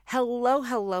Hello,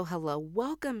 hello, hello.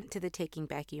 Welcome to the Taking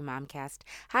Back You Momcast.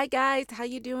 Hi guys, how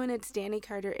you doing? It's Danny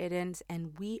Carter Iddens,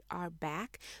 and we are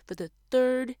back for the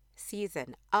third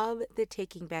season of the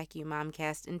Taking Back You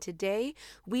Momcast. And today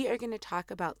we are going to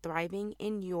talk about thriving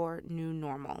in your new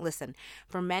normal. Listen,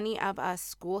 for many of us,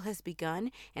 school has begun,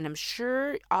 and I'm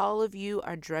sure all of you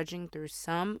are drudging through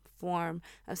some form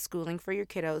of schooling for your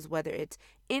kiddos, whether it's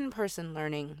in-person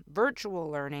learning, virtual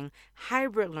learning,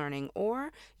 hybrid learning,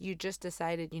 or you just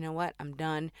decided, you know what, I'm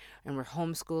done and we're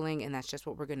homeschooling and that's just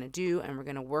what we're going to do and we're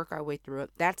going to work our way through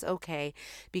it. That's okay,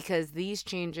 because these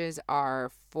changes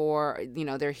are for,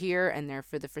 they're here and they're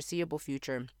for the foreseeable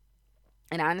future.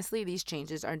 And honestly, these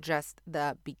changes are just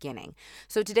the beginning.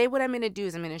 So today what I'm going to do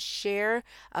is I'm going to share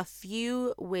a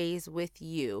few ways with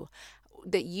you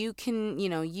that you can,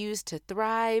 use to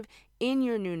thrive in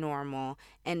your new normal.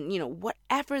 And,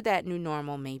 whatever that new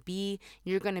normal may be,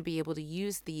 you're going to be able to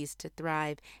use these to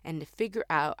thrive and to figure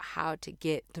out how to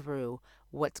get through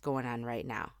what's going on right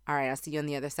now. All right, I'll see you on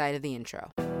the other side of the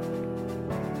intro.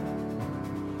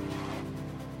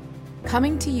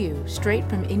 Coming to you straight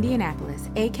from Indianapolis,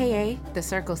 aka the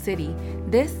Circle City,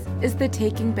 this is the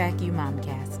Taking Back You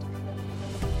Momcast.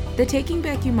 The Taking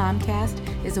Back You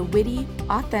Momcast is a witty,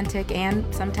 authentic,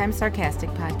 and sometimes sarcastic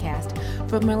podcast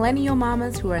for millennial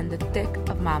mamas who are in the thick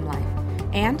of mom life.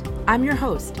 And I'm your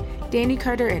host, Danny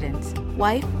Carter Iddens,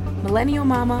 wife, millennial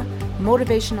mama,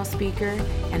 motivational speaker,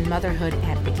 and motherhood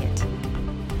advocate.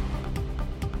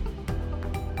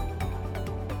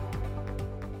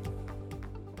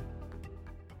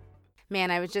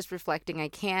 Man, I was just reflecting. I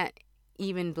can't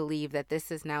even believe that this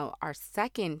is now our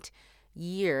second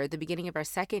year, the beginning of our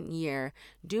second year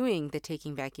doing the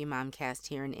Taking Back You Momcast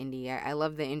here in India. I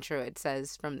love the intro. It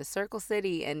says from the Circle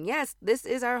City, and yes, this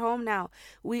is our home now.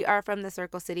 We are from the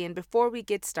Circle City. And before we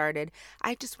get started,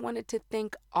 I just wanted to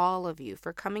thank all of you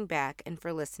for coming back and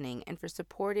for listening and for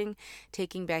supporting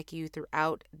Taking Back You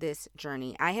throughout this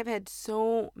journey. I have had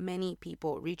so many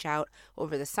people reach out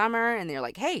over the summer and they're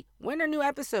like, hey, when are new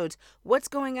episodes? What's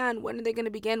going on? When are they going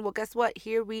to begin? Well, guess what?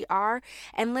 Here we are.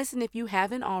 And listen, if you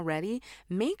haven't already,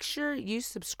 make sure you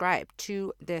subscribe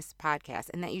to this podcast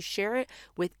and that you share it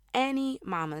with any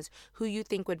mamas who you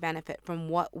think would benefit from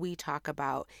what we talk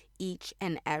about each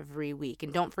and every week.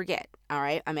 And don't forget, all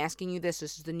right, I'm asking you this.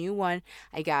 This is the new one.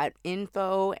 I got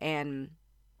info and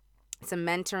some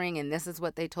mentoring, and this is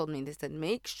what they told me. They said,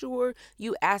 make sure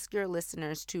you ask your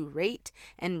listeners to rate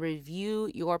and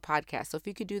review your podcast. So if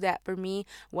you could do that for me,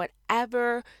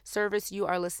 whatever service you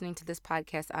are listening to this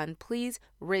podcast on, please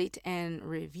rate and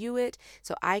review it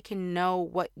so I can know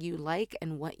what you like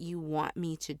and what you want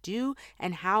me to do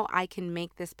and how I can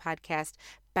make this podcast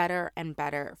better and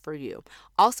better for you.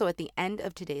 Also, at the end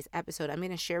of today's episode, I'm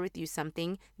going to share with you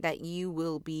something that you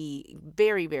will be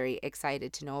very, very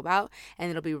excited to know about, and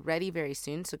it'll be ready very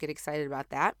soon, so get excited about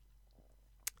that.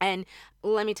 And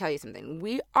let me tell you something.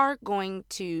 We are going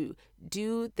to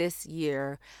do this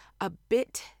year a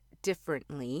bit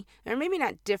differently, or maybe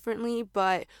not differently,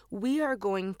 but we are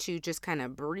going to just kind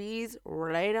of breeze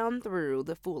right on through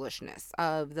the foolishness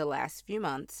of the last few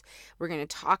months. We're going to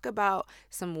talk about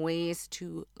some ways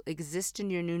to exist in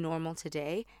your new normal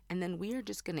today, and then we are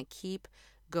just going to keep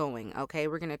going. Okay,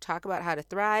 we're going to talk about how to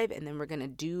thrive, and then we're going to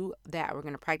do that. We're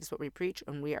going to practice what we preach,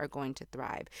 and we are going to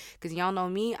thrive, because y'all know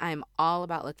me, I'm all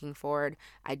about looking forward.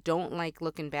 I don't like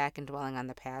looking back and dwelling on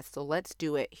the past, so let's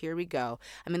do it. Here we go.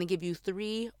 I'm going to give you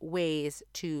 3 ways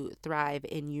to thrive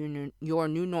in your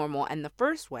new normal. And the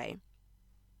first way,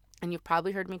 and you've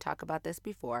probably heard me talk about this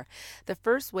before, the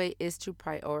first way is to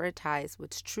prioritize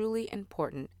what's truly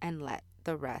important and let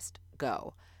the rest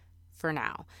go for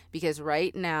now. Because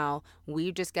right now,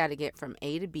 we've just got to get from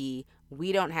A to B.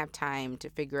 We don't have time to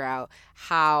figure out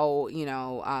how,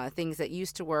 things that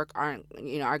used to work are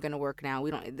going to work now.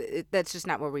 That's just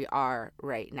not where we are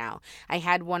right now. I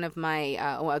had one of my,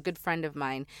 a good friend of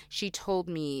mine, she told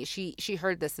me, she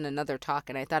heard this in another talk,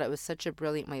 and I thought it was such a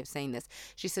brilliant way of saying this.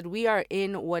 She said, we are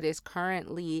in what is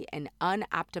currently an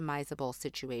unoptimizable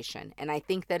situation. And I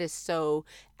think that is so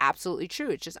absolutely true.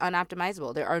 It's just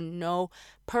unoptimizable. There are no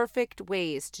perfect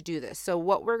ways to do this. So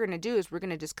what we're going to do is we're going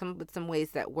to just come up with some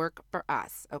ways that work for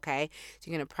us, okay? So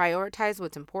you're going to prioritize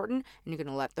what's important and you're going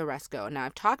to let the rest go. Now,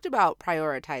 I've talked about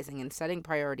prioritizing and setting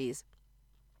priorities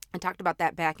I talked about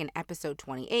that back in episode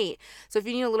 28. So if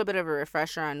you need a little bit of a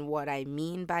refresher on what I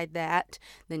mean by that,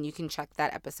 then you can check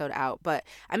that episode out. But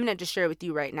I'm going to just share with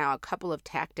you right now a couple of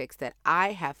tactics that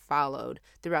I have followed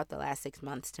throughout the last 6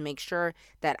 months to make sure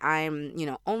that I'm,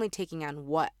 only taking on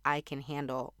what I can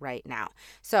handle right now.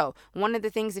 So one of the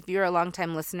things, if you're a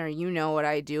longtime listener, you know what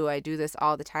I do. I do this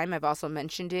all the time. I've also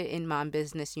mentioned it in Mom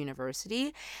Business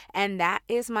University. And that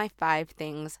is my 5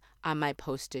 things on my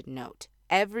Post-it note.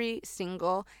 Every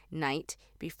single night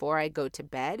before I go to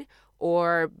bed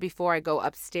or before I go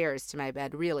upstairs to my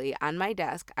bed, really, on my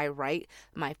desk, I write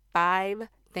my 5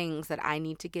 things that I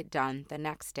need to get done the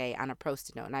next day on a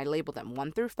Post-it note. And I label them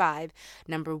 1 through 5.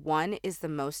 Number 1 is the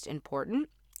most important.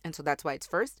 And so that's why it's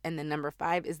first. And then number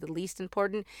 5 is the least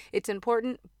important. It's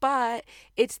important, but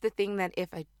it's the thing that if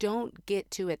I don't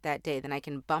get to it that day, then I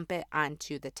can bump it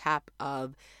onto the top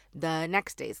of the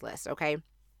next day's list, okay?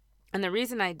 And the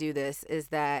reason I do this is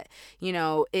that,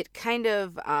 it kind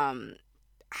of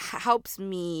helps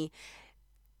me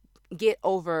get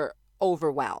over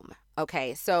overwhelm.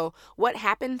 Okay, so what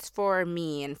happens for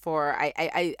me and for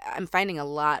I'm finding a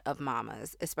lot of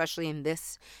mamas, especially in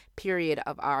this period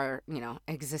of our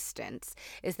existence,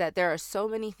 is that there are so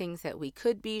many things that we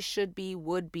could be, should be,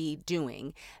 would be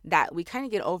doing that we kind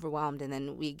of get overwhelmed, and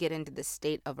then we get into this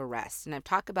state of arrest. And I've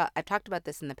talked about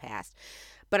this in the past,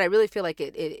 but I really feel like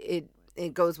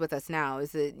it goes with us now,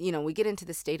 is that, we get into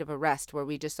the state of arrest where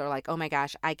we just are like, oh my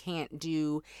gosh, I can't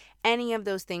do any of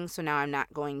those things. So now I'm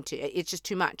not going to, it's just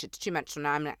too much. It's too much. So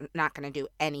now I'm not going to do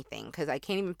anything because I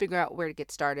can't even figure out where to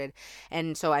get started.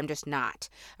 And so I'm just not.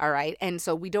 All right. And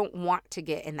so we don't want to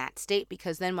get in that state,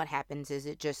 because then what happens is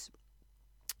it just,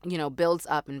 builds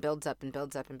up and builds up and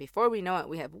builds up. And before we know it,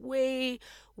 we have way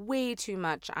too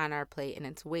much on our plate, and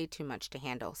it's way too much to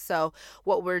handle. So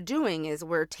what we're doing is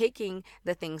we're taking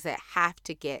the things that have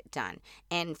to get done.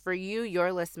 And for you,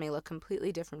 your list may look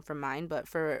completely different from mine. But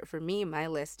for me, my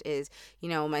list is,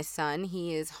 my son,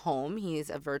 he is home. He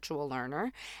is a virtual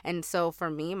learner. And so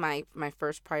for me, my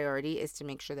first priority is to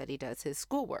make sure that he does his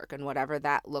schoolwork. And whatever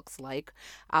that looks like,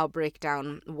 I'll break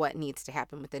down what needs to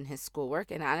happen within his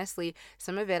schoolwork. And honestly,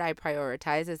 some of it I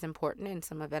prioritize as important and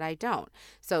some of it I don't.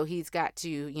 So he's got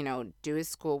to, do his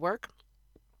schoolwork.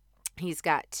 He's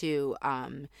got to,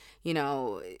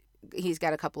 he's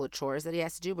got a couple of chores that he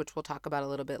has to do, which we'll talk about a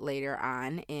little bit later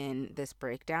on in this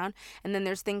breakdown. And then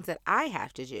there's things that I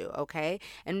have to do, okay?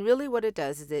 And really what it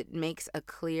does is it makes a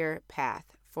clear path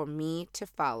for me to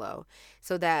follow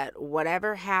so that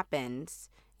whatever happens,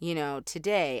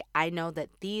 today, I know that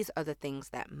these are the things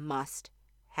that must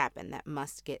happen, that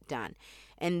must get done.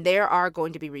 And there are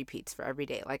going to be repeats for every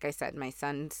day. Like I said, my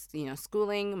son's,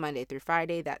 schooling Monday through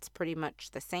Friday, that's pretty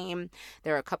much the same.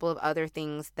 There are a couple of other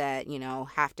things that,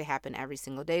 have to happen every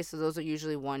single day. So those are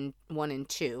usually one and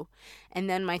 2. And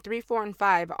then my 3, 4, and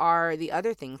 5 are the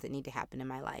other things that need to happen in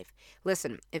my life.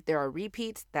 Listen, if there are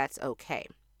repeats, that's okay.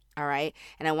 All right.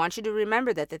 And I want you to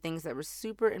remember that the things that were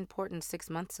super important 6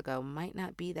 months ago might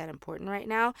not be that important right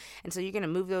now. And so you're going to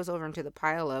move those over into the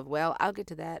pile of, well, I'll get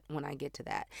to that when I get to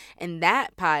that. And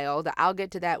that pile, the I'll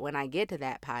get to that when I get to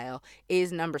that pile,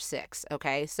 is number 6.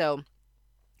 Okay. So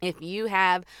if you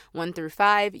have 1 through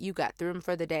 5, you got through them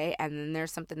for the day, and then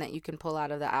there's something that you can pull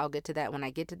out of the I'll get to that when I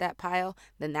get to that pile,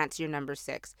 then that's your number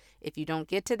 6. If you don't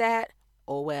get to that,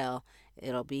 oh well,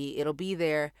 it'll be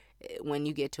there when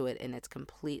you get to it, and it's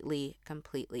completely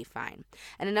fine.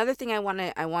 And another thing I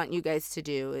want you guys to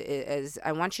do is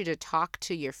I want you to talk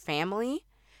to your family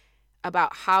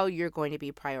about how you're going to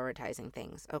be prioritizing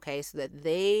things, okay? So that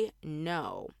they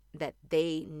know that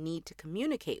they need to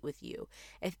communicate with you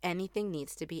if anything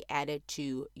needs to be added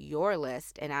to your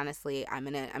list. And honestly, I'm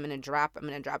gonna drop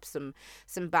some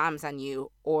bombs on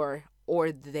you or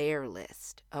their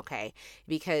list, okay?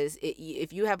 Because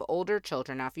if you have older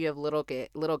children, now if you have little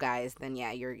guys, then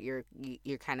yeah, you're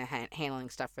kind of handling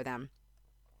stuff for them.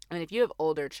 And if you have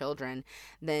older children,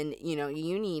 then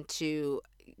you need to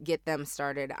get them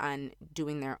started on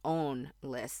doing their own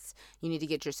lists. You need to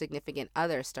get your significant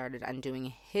other started on doing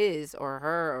his or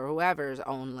her or whoever's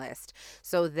own list,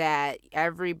 so that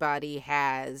everybody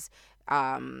has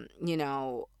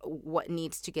what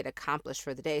needs to get accomplished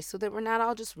for the day, so that we're not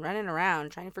all just running around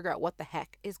trying to figure out what the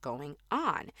heck is going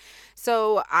on.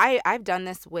 So I've done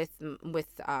this with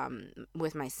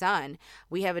my son.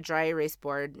 We have a dry erase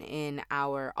board in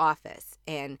our office,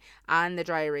 and on the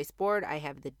dry erase board I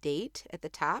have the date at the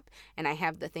top, and I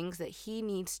have the things that he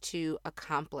needs to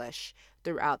accomplish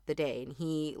throughout the day. And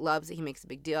he loves it. He makes a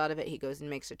big deal out of it. He goes and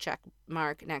makes a check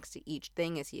mark next to each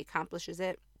thing as he accomplishes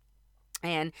it.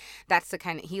 And that's the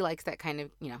kind of, he likes that kind of,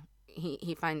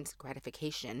 he finds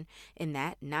gratification in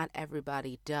that. Not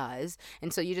everybody does.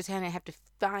 And so you just kind of have to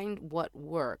find what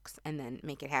works and then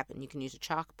make it happen. You can use a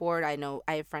chalkboard. I know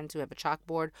I have friends who have a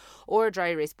chalkboard or a dry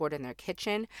erase board in their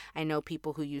kitchen. I know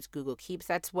people who use Google Keeps.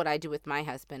 That's what I do with my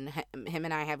husband. Him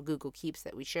and I have Google Keeps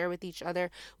that we share with each other.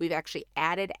 We've actually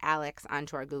added Alex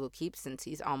onto our Google Keeps since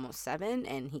he's almost 7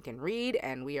 and he can read.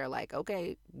 And we are like,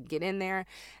 okay, get in there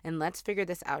and let's figure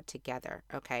this out together.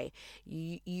 Okay.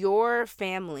 Your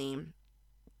family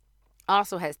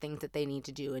also has things that they need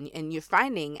to do. And you're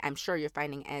finding, I'm sure you're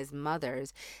finding as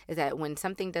mothers, is that when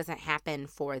something doesn't happen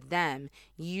for them,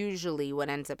 usually what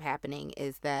ends up happening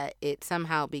is that it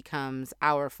somehow becomes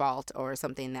our fault or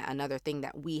something, that another thing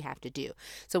that we have to do.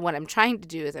 So what I'm trying to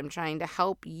do is I'm trying to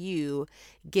help you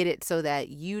get it so that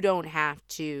you don't have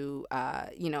to,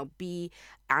 be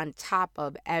on top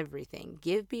of everything.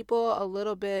 Give people a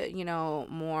little bit,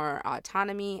 more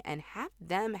autonomy and have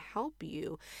them help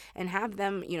you and have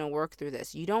them, work through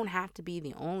this. You don't have to be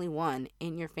the only one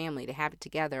in your family to have it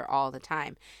together all the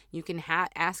time. You can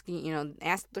ask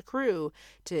the crew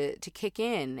to kick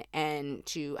in and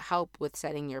to help with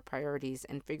setting your priorities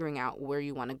and figuring out where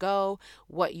you want to go,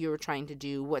 what you're trying to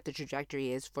do, what the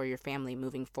trajectory is for your family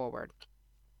moving forward.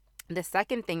 The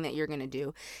second thing that you're going to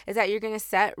do is that you're going to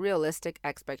set realistic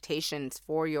expectations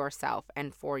for yourself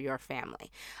and for your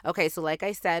family. Okay, so like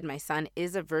I said, my son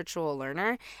is a virtual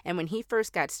learner. And when he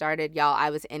first got started, y'all, I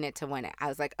was in it to win it. I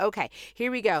was like, okay,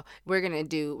 here we go.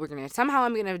 Somehow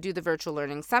I'm going to do the virtual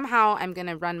learning. Somehow I'm going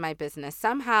to run my business.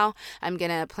 Somehow I'm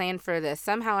going to plan for this.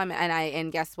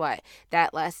 And guess what?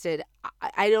 That lasted,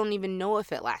 I don't even know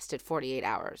if it lasted 48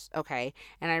 hours. Okay.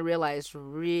 And I realized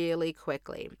really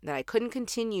quickly that I couldn't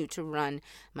continue to run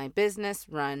my business,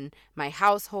 run my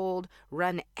household,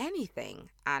 run anything,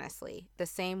 honestly, the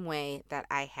same way that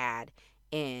I had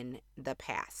in the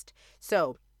past.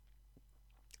 So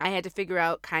I had to figure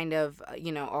out kind of,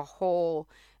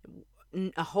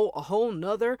 a whole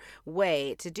nother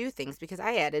way to do things, because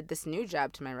I added this new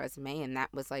job to my resume, and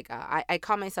that was like, I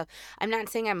call myself, I'm not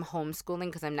saying I'm homeschooling,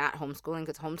 because I'm not homeschooling,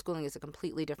 because homeschooling is a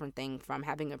completely different thing from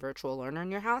having a virtual learner in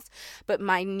your house. But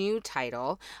my new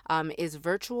title is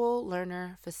Virtual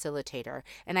Learner Facilitator,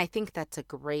 and I think that's a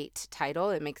great title.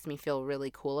 It makes me feel really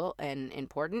cool and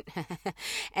important.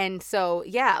 And so,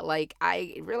 yeah, like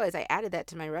I realized I added that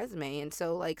to my resume, and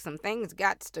so like some things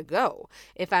got to go,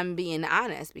 if I'm being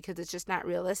honest, because it's just not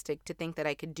realistic to think that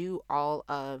I could do all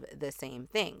of the same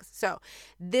things. So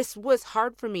this was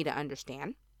hard for me to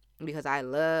understand, because I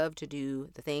love to do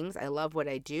the things. I love what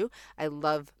I do. I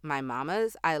love my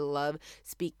mamas. I love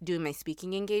doing my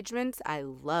speaking engagements. I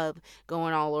love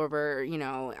going all over,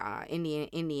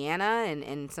 Indiana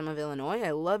and some of Illinois. I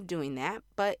love doing that,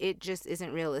 but it just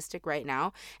isn't realistic right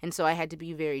now. And so I had to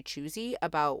be very choosy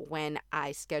about when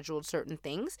I scheduled certain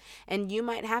things. And you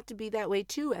might have to be that way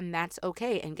too, and that's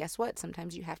okay. And guess what?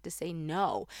 Sometimes you have to say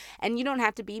no. And you don't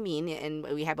have to be mean. And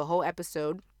we have a whole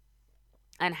episode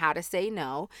on how to say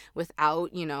no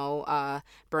without,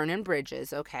 burning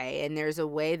bridges, okay? And there's a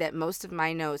way that most of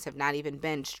my no's have not even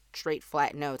been straight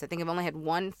flat no's. I think I've only had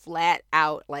one flat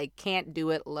out, like, can't do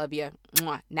it, love you,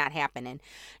 mwah, not happening.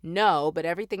 No, but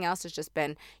everything else has just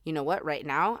been, you know what, right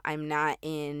now, I'm not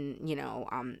in,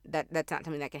 that's not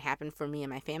something that can happen for me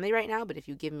and my family right now, but if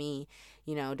you give me,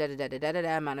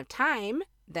 da-da-da-da-da-da amount of time,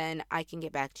 then I can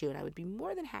get back to you, and I would be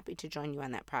more than happy to join you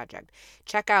on that project.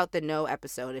 Check out the no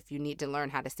episode if you need to learn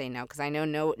how to say no, because I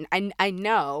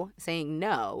know saying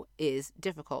no is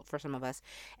difficult for some of us,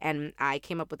 and I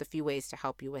came up with a few ways to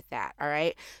help you with that. All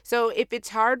right. So if it's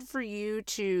hard for you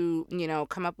to,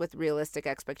 come up with realistic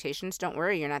expectations, don't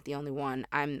worry, you're not the only one.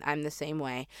 I'm the same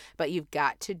way, but you've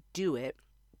got to do it.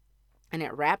 And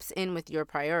it wraps in with your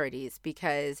priorities,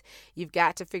 because you've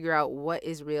got to figure out what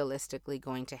is realistically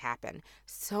going to happen.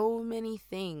 So many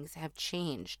things have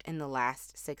changed in the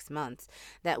last 6 months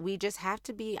that we just have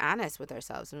to be honest with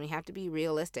ourselves, and we have to be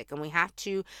realistic, and we have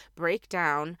to break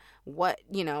down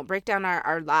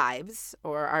our lives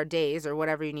or our days or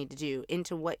whatever you need to do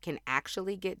into what can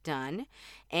actually get done.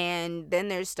 And then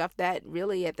there's stuff that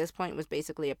really at this point was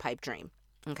basically a pipe dream.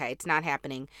 Okay, it's not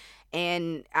happening.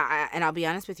 And I'll be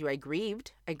honest with you, I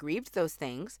grieved those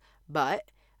things,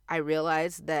 but I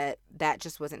realized that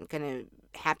just wasn't going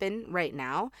to happen right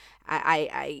now.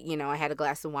 I had a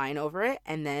glass of wine over it,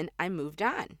 and then I moved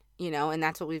on. And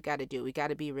that's what we've got to do. We got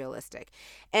to be realistic.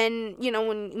 And,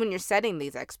 when you're setting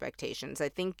these expectations, I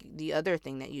think the other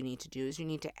thing that you need to do is you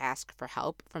need to ask for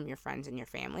help from your friends and your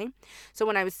family. So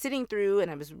when I was sitting through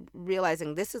and I was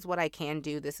realizing this is what I can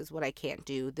do, this is what I can't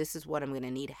do, this is what I'm going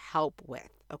to need help with,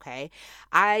 okay,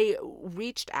 I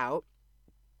reached out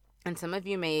And some of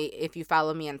you may, if you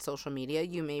follow me on social media,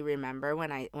 you may remember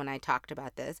when I talked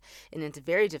about this, and it's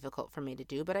very difficult for me to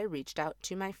do, but I reached out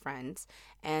to my friends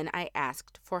and I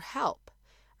asked for help.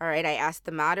 All right, I asked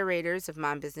the moderators of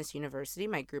Mom Business University,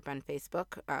 my group on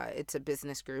Facebook. It's a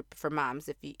business group for moms.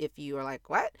 If you are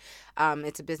like, what?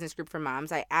 It's a business group for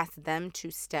moms. I asked them to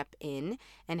step in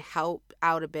and help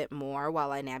out a bit more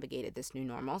while I navigated this new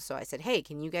normal. So I said, hey,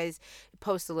 can you guys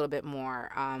post a little bit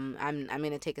more? I'm going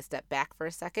to take a step back for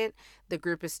a second. The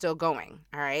group is still going.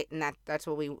 All right, and that's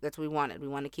what we wanted. We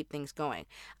want to keep things going.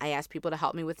 I asked people to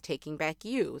help me with Taking Back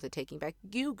You, the Taking Back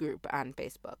You group on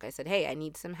Facebook. I said, hey, I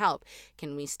need some help.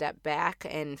 Can we step back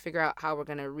and figure out how we're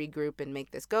going to regroup and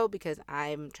make this go, because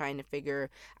I'm trying to figure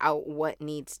out what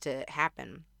needs to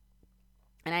happen.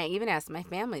 And I even asked my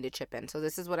family to chip in. So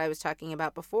this is what I was talking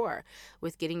about before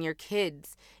with getting your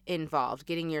kids involved,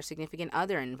 getting your significant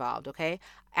other involved, okay?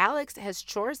 Alex has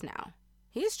chores now.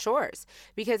 He has chores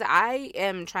because I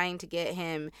am trying to get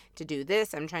him to do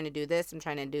this. I'm trying to do this. I'm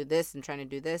trying to do this. I'm trying to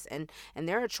do this. And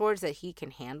there are chores that he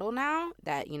can handle now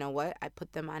that, you know what, I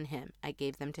put them on him. I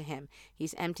gave them to him.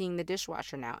 He's emptying the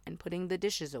dishwasher now and putting the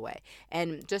dishes away.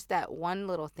 And just that one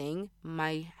little thing,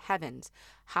 my heavens,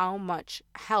 how much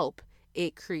help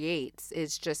it creates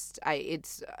is just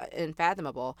it's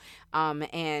unfathomable.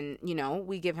 And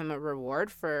we give him a reward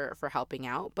for helping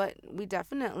out, but we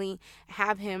definitely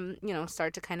have him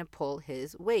start to kind of pull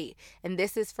his weight. And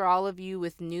this is for all of you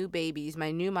with new babies,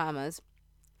 my new mamas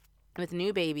with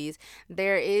new babies.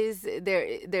 It's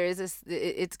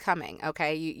coming.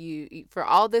 Okay, you for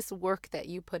all this work that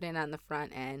you put in on the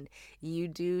front end, you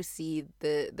do see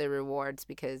the rewards,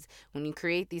 because when you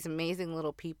create these amazing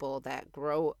little people that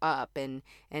grow up and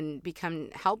become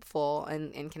helpful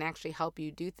and can actually help you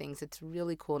do things, it's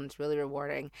really cool and it's really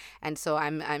rewarding. And so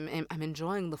I'm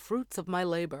enjoying the fruits of my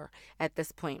labor at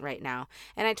this point right now.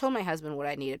 And I told my husband what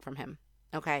I needed from him.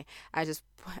 Okay, I just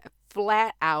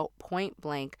flat out, point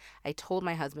blank, I told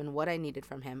my husband what I needed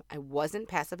from him. I wasn't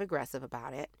passive aggressive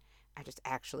about it. I just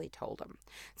actually told him.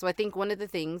 So I think one of the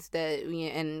things that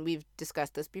and we've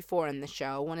discussed this before in the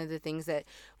show, one of the things that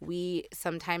we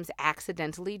sometimes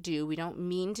accidentally do, we don't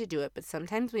mean to do it, but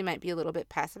sometimes we might be a little bit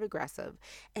passive aggressive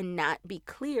and not be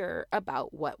clear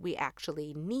about what we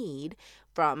actually need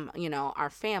from, our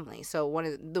family. So one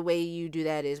of the way you do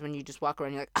that is when you just walk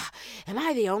around, you're like, am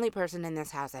I the only person in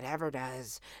this house that ever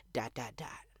does ...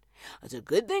 It's a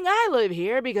good thing I live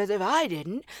here, because if I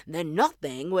didn't, then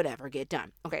nothing would ever get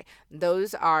done. Okay,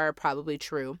 those are probably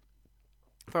true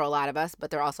for a lot of us, but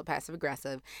they're also passive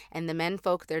aggressive. And the men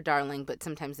folk, they're darling, but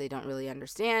sometimes they don't really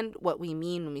understand what we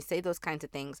mean when we say those kinds of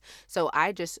things. So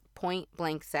I just point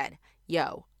blank said,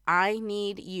 yo, I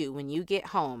need you, when you get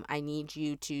home, I need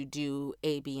you to do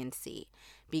A, B, and C,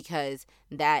 because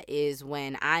that is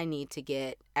when I need to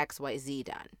get X, Y, Z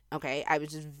done. Okay, I was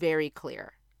just very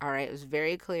clear. All right, it was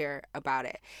very clear about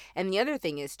it. And the other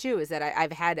thing is too, is that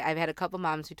I've had a couple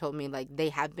moms who told me, like, they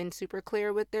have been super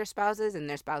clear with their spouses, and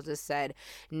their spouses said,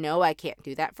 no, I can't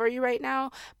do that for you right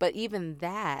now. But even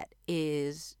that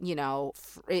is,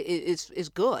 is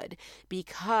good,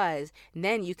 because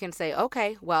then you can say,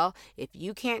 okay, well, if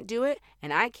you can't do it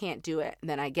and I can't do it,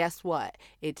 then I guess what?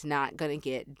 It's not going to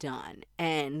get done.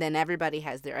 And then everybody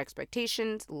has their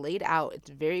expectations laid out. It's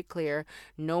very clear.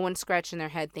 No one's scratching their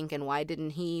head thinking, why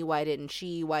didn't he? Why didn't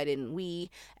she? Why didn't we?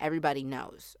 Everybody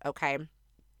knows. Okay.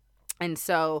 And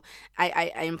so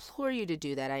I implore you to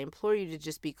do that. I implore you to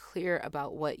just be clear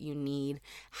about what you need,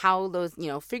 how those,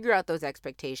 figure out those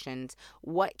expectations,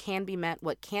 what can be met,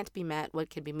 what can't be met,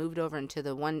 what can be moved over into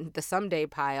the someday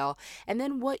pile, and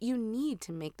then what you need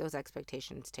to make those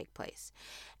expectations take place.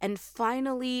 And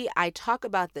finally, I talk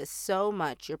about this so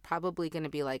much, you're probably going to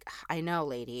be like, I know,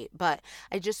 lady, but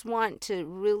I just want to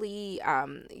really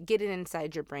get it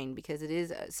inside your brain, because it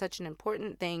is such an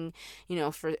important thing,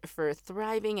 for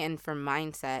thriving and for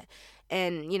mindset.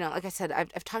 And, like I said,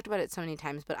 I've talked about it so many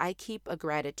times, but I keep a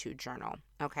gratitude journal.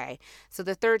 Okay. So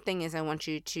the third thing is I want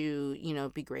you to,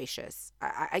 be gracious.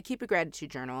 I keep a gratitude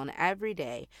journal, and every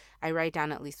day I write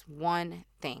down at least one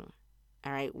thing.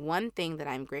 All right. One thing that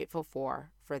I'm grateful for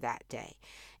that day.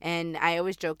 And I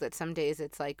always joke that some days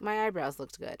it's like my eyebrows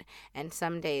looked good, and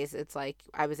some days it's like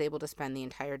I was able to spend the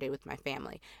entire day with my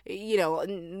family.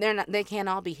 They can't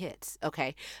all be hits.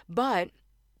 Okay. But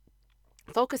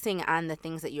focusing on the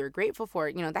things that you're grateful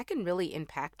for, that can really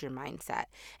impact your mindset,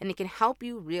 and it can help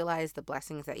you realize the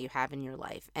blessings that you have in your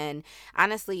life. And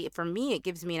honestly, for me, it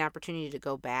gives me an opportunity to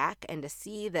go back and to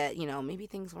see that, maybe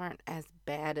things weren't as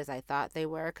bad as I thought they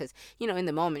were. Because, in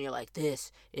the moment, you're like,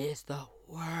 this is the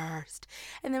worst.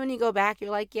 And then when you go back, you're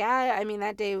like, yeah, I mean,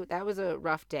 that day, that was a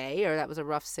rough day, or that was a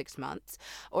rough 6 months,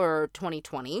 or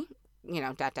 2020.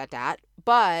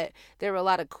 But there were a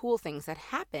lot of cool things that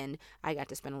happened. I got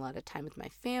to spend a lot of time with my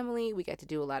family. We got to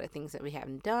do a lot of things that we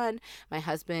haven't done. My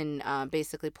husband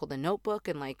basically pulled a notebook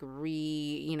and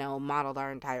modeled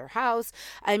our entire house.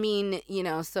 I mean,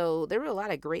 so there were a lot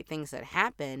of great things that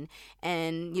happened.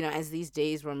 And, as these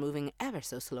days were moving ever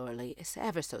so slowly.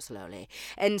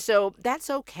 And so that's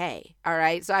okay. All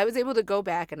right. So I was able to go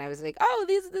back and I was like, oh,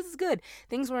 this is good.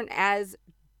 Things weren't as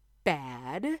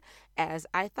bad as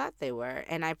I thought they were.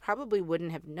 And I probably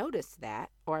wouldn't have noticed that,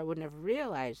 or I wouldn't have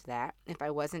realized that, if I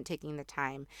wasn't taking the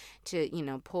time to,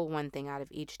 pull one thing out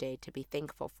of each day to be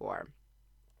thankful for.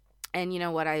 And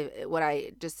what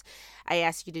I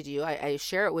ask you to do, I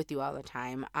share it with you all the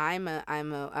time. I'm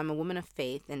a woman of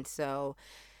faith, and so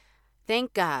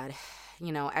thank God,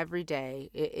 every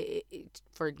day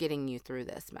for getting you through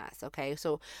this mess, okay?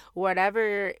 So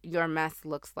whatever your mess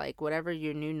looks like, whatever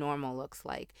your new normal looks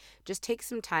like, just take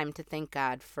some time to thank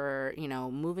God for,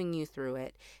 moving you through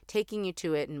it, taking you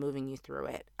to it, and moving you through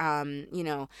it.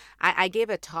 I gave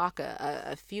a talk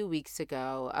a few weeks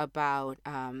ago about,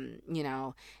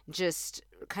 just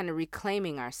kind of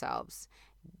reclaiming ourselves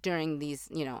during these,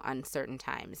 uncertain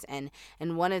times. And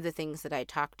one of the things that I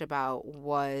talked about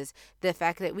was the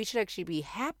fact that we should actually be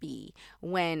happy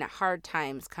when hard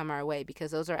times come our way,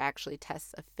 because those are actually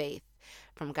tests of faith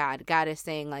from God. God is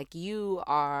saying, like, you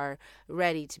are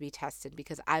ready to be tested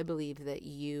because I believe that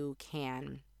you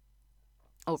can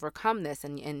overcome this,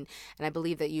 and I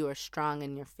believe that you are strong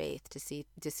in your faith to see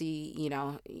to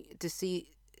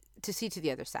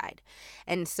the other side.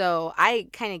 And so I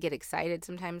kind of get excited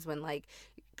sometimes when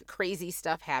crazy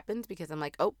stuff happens, because I'm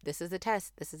like, oh, this is a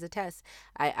test.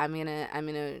 I'm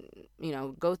gonna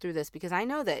go through this, because I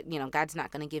know that God's not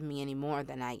gonna give me any more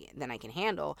than I can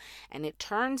handle. And it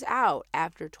turns out,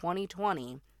 after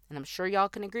 2020, and I'm sure y'all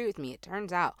can agree with me, it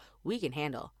turns out we can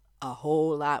handle a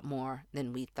whole lot more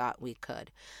than we thought we could.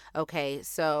 Okay,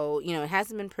 so, it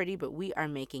hasn't been pretty, but we are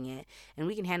making it, and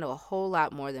we can handle a whole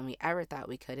lot more than we ever thought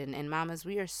we could. And mamas,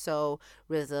 we are so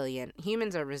resilient.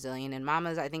 Humans are resilient, and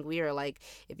mamas, I think we are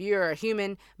if you're a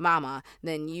human mama,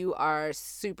 then you are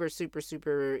super, super,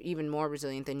 super, even more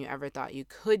resilient than you ever thought you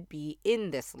could be in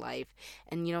this life.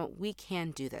 And, we can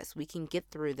do this. We can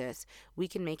get through this. We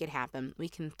can make it happen. We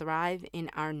can thrive in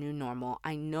our new normal.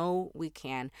 I know we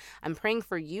can. I'm praying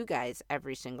for you guys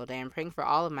every single day. I'm praying for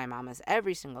all of my mamas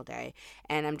every single day.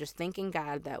 And I'm just thanking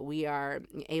God that we are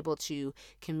able to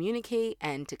communicate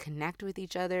and to connect with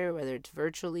each other, whether it's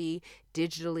virtually,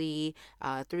 digitally,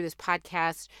 through this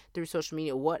podcast, through social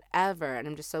media, whatever. And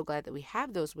I'm just so glad that we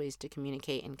have those ways to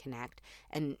communicate and connect.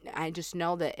 And I just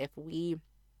know that if we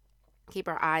keep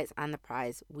our eyes on the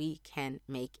prize, we can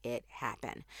make it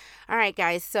happen. All right,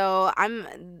 guys. So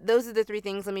those are the three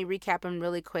things. Let me recap them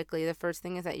really quickly. The first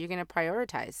thing is that you're going to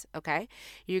prioritize, okay?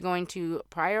 You're going to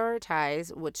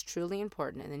prioritize what's truly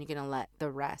important, and then you're going to let the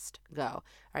rest go.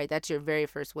 All right, that's your very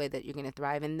first way that you're going to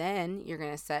thrive. And then you're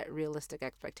going to set realistic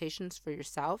expectations for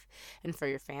yourself and for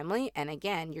your family. And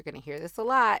again, you're going to hear this a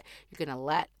lot. You're going to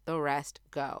let the rest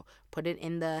go. Put it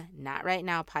in the not right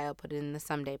now pile, put it in the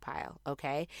someday pile,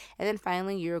 okay? And then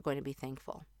finally, you're going to be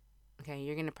thankful. Okay,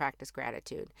 you're going to practice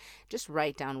gratitude. Just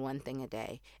write down one thing a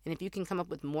day. And if you can come up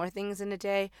with more things in a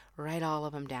day, write all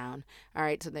of them down. All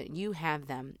right, so that you have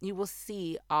them. You will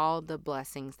see all the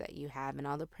blessings that you have and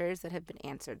all the prayers that have been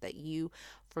answered that you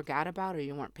forgot about or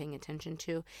you weren't paying attention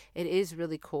to. It is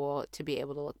really cool to be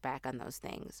able to look back on those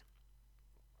things.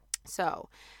 So,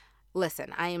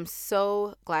 listen, I am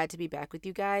so glad to be back with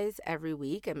you guys every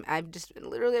week. I've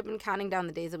been counting down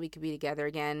the days that we could be together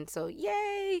again. So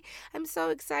yay! I'm so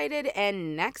excited.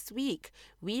 And next week,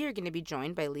 we are going to be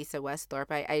joined by Lisa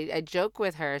Westhorpe. I joke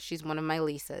with her. She's one of my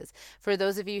Lisas. For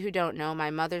those of you who don't know,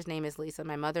 my mother's name is Lisa.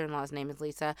 My mother-in-law's name is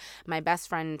Lisa. My best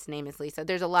friend's name is Lisa.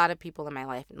 There's a lot of people in my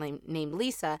life named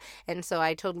Lisa. And so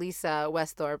I told Lisa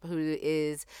Westhorpe, who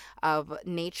is of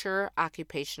Nurture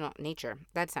Occupational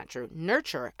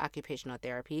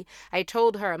Therapy. I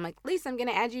told her, I'm like, Lisa, I'm going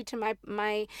to add you to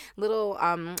my little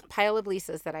pile of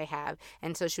Lisas that I have.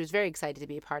 And so she was very excited to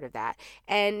be a part of that.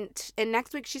 And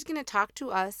next week, she's going to talk to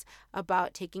us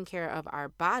about taking care of our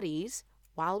bodies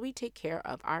while we take care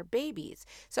of our babies.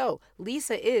 So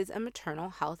Lisa is a maternal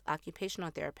health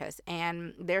occupational therapist,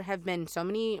 and there have been so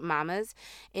many mamas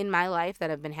in my life that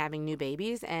have been having new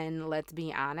babies, and let's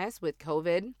be honest, with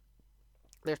COVID,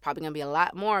 there's probably going to be a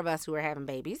lot more of us who are having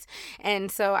babies. And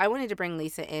so I wanted to bring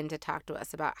Lisa in to talk to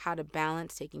us about how to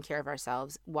balance taking care of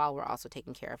ourselves while we're also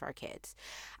taking care of our kids.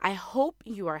 I hope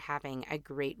you are having a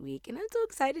great week. And I'm so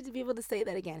excited to be able to say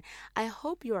that again. I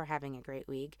hope you are having a great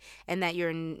week and that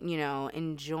you're,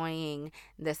 enjoying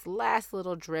this last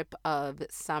little drip of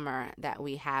summer that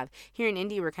we have. Here in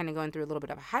Indy, we're kind of going through a little bit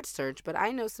of a hot surge, but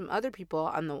I know some other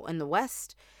people in the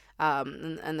west,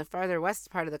 in the farther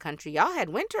west part of the country, y'all had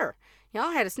winter.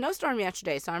 Y'all had a snowstorm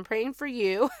yesterday, so I'm praying for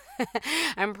you.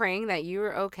 I'm praying that you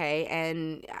are okay.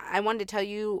 And I wanted to tell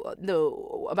you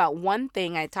about one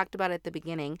thing I talked about at the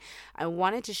beginning. I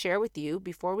wanted to share with you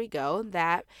before we go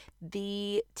that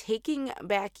the Taking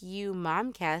Back You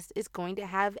Momcast is going to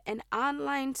have an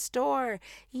online store.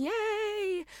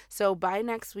 Yay! So by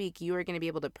next week, you are going to be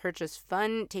able to purchase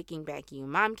fun Taking Back You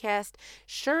Momcast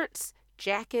shirts,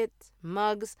 jackets,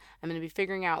 mugs. I'm going to be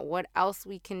figuring out what else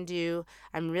we can do.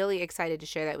 I'm really excited to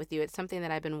share that with you. It's something that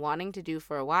I've been wanting to do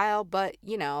for a while, but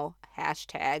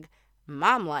hashtag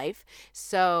mom life.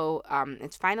 So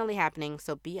it's finally happening.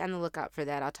 So be on the lookout for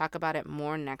that. I'll talk about it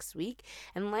more next week.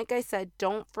 And like I said,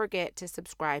 don't forget to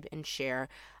subscribe and share.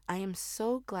 I am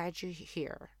so glad you're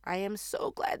here. I am so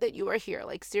glad that you are here.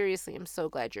 Like, seriously, I'm so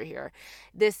glad you're here.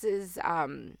 This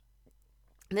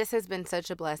has been such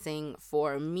a blessing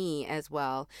for me as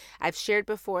well. I've shared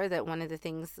before that one of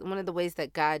the ways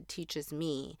that God teaches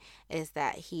me is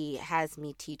that he has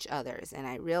me teach others. And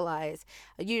I realize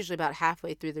usually about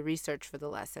halfway through the research for the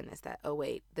lesson is that, oh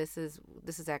wait, this is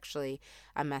actually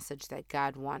a message that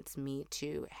God wants me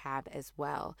to have as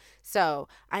well. So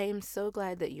I am so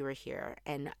glad that you are here,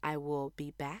 and I will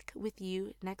be back with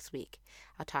you next week.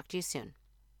 I'll talk to you soon.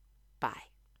 Bye.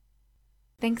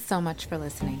 Thanks so much for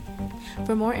listening.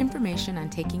 For more information on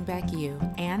Taking Back You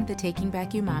and the Taking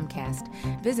Back You Momcast,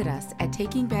 visit us at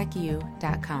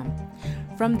takingbackyou.com.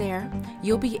 From there,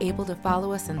 you'll be able to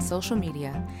follow us on social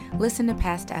media, listen to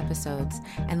past episodes,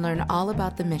 and learn all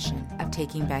about the mission of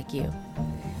Taking Back You.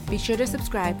 Be sure to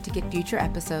subscribe to get future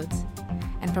episodes.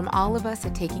 And from all of us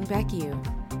at Taking Back You,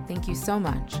 thank you so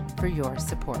much for your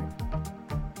support.